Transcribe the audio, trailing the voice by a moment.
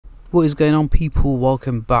What is going on, people?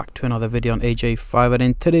 Welcome back to another video on AJ5, and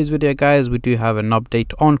in today's video guys we do have an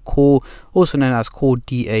update on Core, also known as Core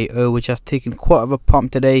DAO, which has taken quite of a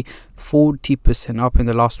pump today, 40% up in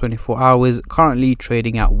the last 24 hours, currently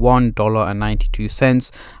trading at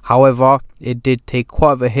 $1.92. However, it did take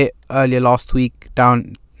quite of a hit earlier last week,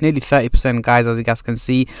 down nearly 30% guys, as you guys can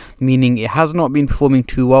see, meaning it has not been performing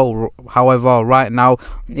too well. However, right now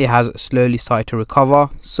it has slowly started to recover.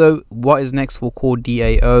 So what is next for Core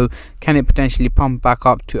DAO? Can it potentially pump back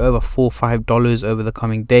up to over $4 or $5 over the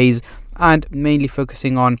coming days? And mainly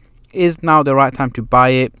focusing on, is now the right time to buy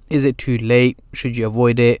it? Is it too late? Should you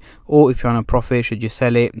avoid it? Or if you're on a profit, should you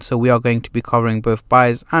sell it? So we are going to be covering both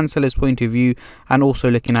buyers and sellers point of view, and also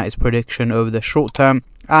looking at its prediction over the short term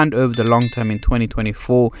and over the long term in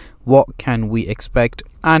 2024. What can we expect,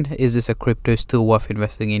 and is this a crypto still worth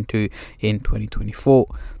investing into in 2024?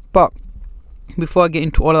 But before I get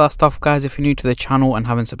into all of that stuff guys, if you're new to the channel and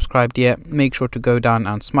haven't subscribed yet, make sure to go down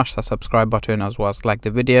and smash that subscribe button, as well as like the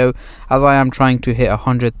video, as I am trying to hit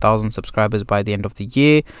 100,000 subscribers by the end of the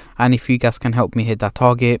year. And if you guys can help me hit that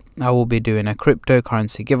target, I will be doing a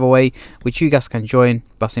cryptocurrency giveaway, which you guys can join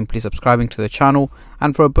by simply subscribing to the channel.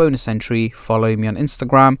 And for a bonus entry, follow me on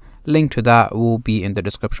Instagram. Link to that will be in the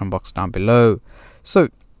description box down below. So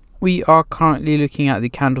we are currently looking at the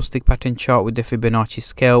candlestick pattern chart with the Fibonacci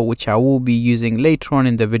scale, which I will be using later on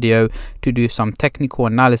in the video to do some technical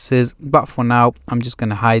analysis. But for now, I'm just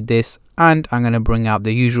going to hide this, and I'm going to bring out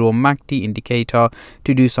the usual MACD indicator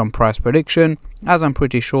to do some price prediction, as I'm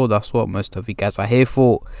pretty sure that's what most of you guys are here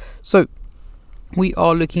for. So we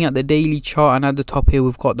are looking at the daily chart, and at the top here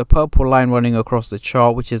we've got the purple line running across the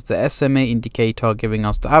chart, which is the SMA indicator, giving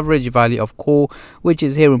us the average value of Core, which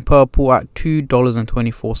is here in purple at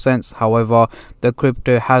 $2.24. However, the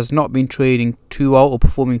crypto has not been trading too well or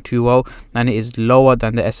performing too well, and it is lower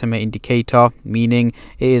than the SMA indicator, meaning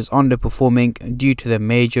it is underperforming due to the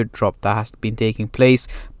major drop that has been taking place.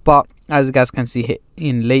 But as you guys can see,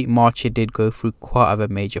 in late March it did go through quite of a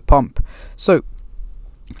major pump. So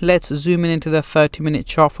let's zoom into the 30-minute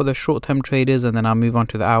chart for the short-term traders, and then I'll move on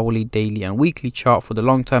to the hourly, daily and weekly chart for the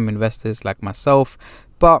long-term investors like myself.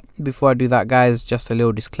 But before I do that guys, just a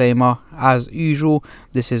little disclaimer. As usual,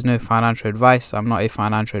 this is no financial advice. I'm not a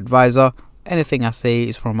financial advisor. Anything I say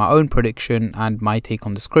is from my own prediction and my take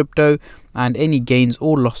on this crypto, and any gains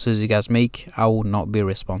or losses you guys make, I will not be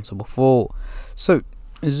responsible for. So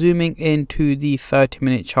zooming into the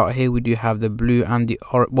 30-minute chart here, we do have the blue and the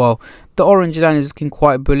orange line is looking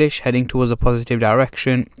quite bullish, heading towards a positive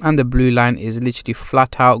direction, and the blue line is literally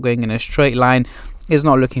flat out going in a straight line, is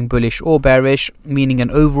not looking bullish or bearish, meaning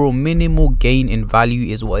an overall minimal gain in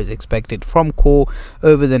value is what is expected from Core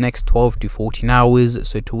over the next 12 to 14 hours.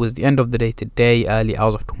 So towards the end of the day today, early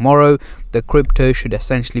hours of tomorrow, the crypto should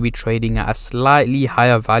essentially be trading at a slightly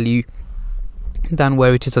higher value than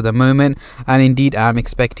where it is at the moment, and indeed I'm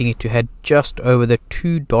expecting it to head just over the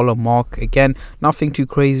 $2 mark. Again, nothing too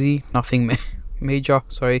crazy, nothing major,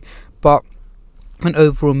 sorry, but an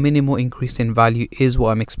overall minimal increase in value is what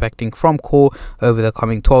I'm expecting from Core over the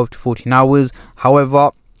coming 12 to 14 hours. However,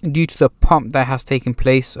 due to the pump that has taken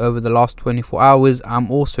place over the last 24 hours, I'm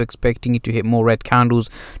also expecting it to hit more red candles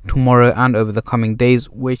tomorrow and over the coming days,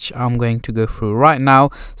 which I'm going to go through right now.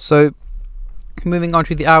 So moving on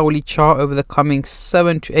to the hourly chart, over the coming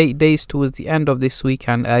 7 to 8 days towards the end of this week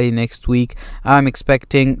and early next week, I'm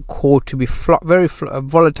expecting Core to be very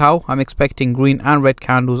volatile. I'm expecting green and red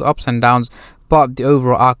candles, ups and downs, but the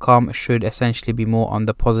overall outcome should essentially be more on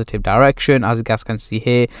the positive direction. As you guys can see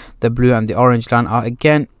here, the blue and the orange line are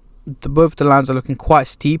again, both the lines are looking quite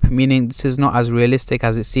steep, meaning this is not as realistic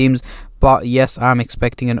as it seems. But yes, I'm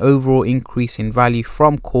expecting an overall increase in value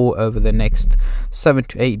from Core over the next 7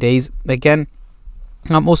 to 8 days. Again,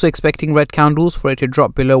 I'm also expecting red candles for it to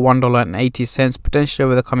drop below $1.80 potentially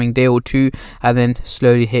over the coming day or two, and then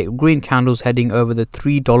slowly hit green candles heading over the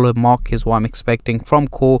 $3 mark is what I'm expecting from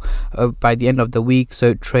Core by the end of the week.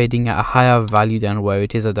 So trading at a higher value than where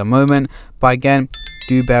it is at the moment. But again,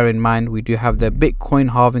 do bear in mind, we do have the Bitcoin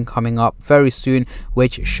halving coming up very soon,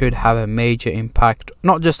 which should have a major impact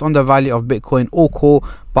not just on the value of Bitcoin or Core,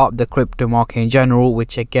 but the crypto market in general,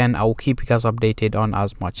 which again I will keep you guys updated on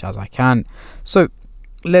as much as I can. So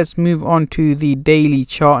let's move on to the daily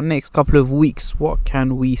chart. Next couple of weeks, what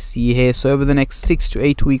can we see here? So over the next 6 to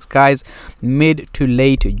 8 weeks guys, mid to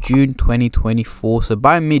late June 2024, so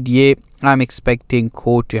by mid-year I'm expecting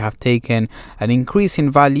Core to have taken an increase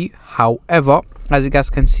in value. However, as you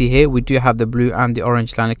guys can see here, we do have the blue and the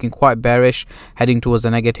orange line looking quite bearish, heading towards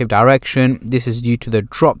the negative direction. This is due to the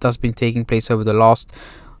drop that's been taking place over the last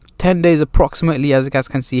 10 days approximately, as you guys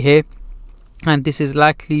can see here, and this is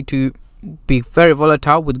likely to be very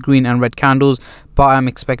volatile with green and red candles, but I'm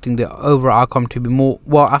expecting the overall outcome to be more,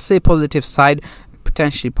 well, I say positive side,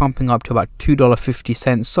 potentially pumping up to about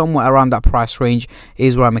 $2.50, somewhere around that price range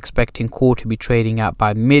is where I'm expecting core to be trading at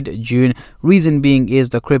by mid-June. Reason being is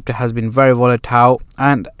the crypto has been very volatile,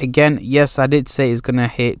 and again, yes, I did say it's gonna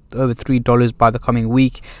hit over $3 by the coming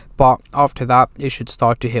week, but after that it should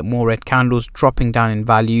start to hit more red candles, dropping down in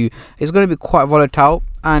value. It's going to be quite volatile.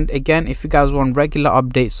 And again, if you guys want regular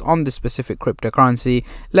updates on this specific cryptocurrency,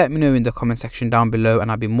 let me know in the comment section down below,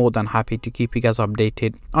 and I'll be more than happy to keep you guys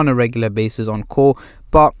updated on a regular basis on core.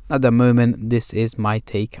 But at the moment, this is my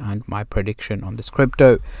take and my prediction on this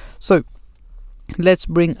crypto. So let's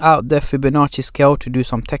bring out the Fibonacci scale to do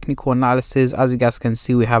some technical analysis. As you guys can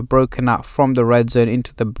see, we have broken out from the red zone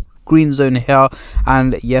into the green zone here,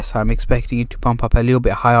 and yes, I'm expecting it to pump up a little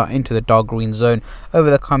bit higher into the dark green zone over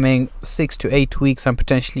the coming 6 to 8 weeks, and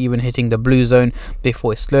potentially even hitting the blue zone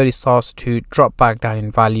before it slowly starts to drop back down in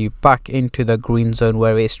value back into the green zone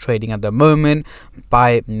where it is trading at the moment.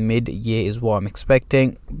 By mid-year is what I'm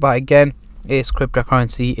expecting, but again, it's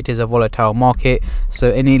cryptocurrency, it is a volatile market,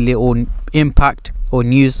 so any little impact or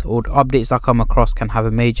news or updates that come across can have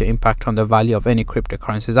a major impact on the value of any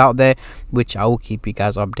cryptocurrencies out there, which I will keep you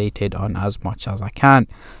guys updated on as much as I can.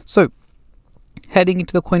 So heading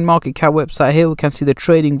into the CoinMarketCap website here, we can see the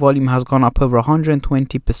trading volume has gone up over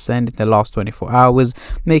 120% in the last 24 hours,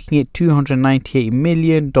 making it $298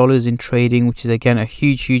 million in trading, which is again a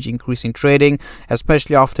huge increase in trading,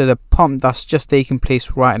 especially after the pump that's just taking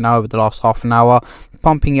place right now over the last half an hour,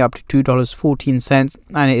 pumping it up to $2.14,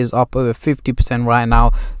 and it is up over 50% right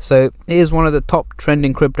now. So it is one of the top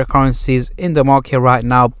trending cryptocurrencies in the market right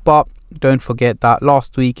now. But don't forget that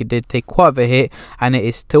last week it did take quite a hit, and it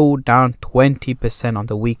is still down 20% on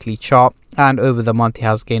the weekly chart, and over the month it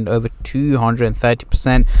has gained over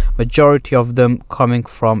 230%, majority of them coming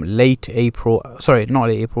from late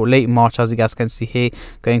March, as you guys can see here,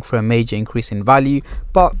 going for a major increase in value.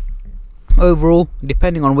 But overall,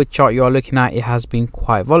 depending on which chart you are looking at, it has been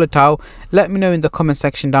quite volatile. Let me know in the comment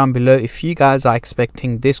section down below if you guys are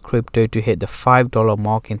expecting this crypto to hit the $5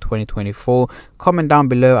 mark in 2024. Comment down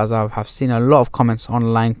below, as I have seen a lot of comments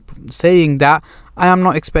online saying that. I am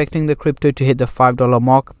not expecting the crypto to hit the $5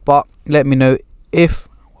 mark, but let me know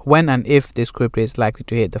when and if this crypto is likely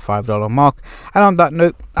to hit the $5 mark. And on that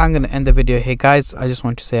note, I'm going to end the video here, guys. I just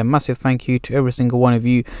want to say a massive thank you to every single one of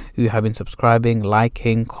you who have been subscribing,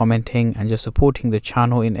 liking, commenting, and just supporting the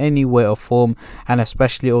channel in any way or form, and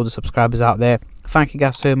especially all the subscribers out there. Thank you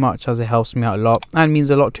guys so much, as it helps me out a lot and means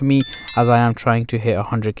a lot to me, as I am trying to hit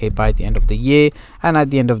 100k by the end of the year. And at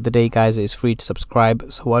the end of the day, guys, it's free to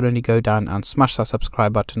subscribe, so why don't you go down and smash that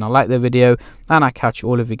subscribe button and like the video, and I catch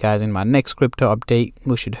all of you guys in my next crypto update,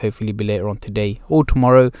 which should hopefully be later on today or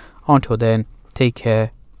tomorrow. Until then, take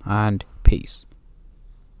care and peace.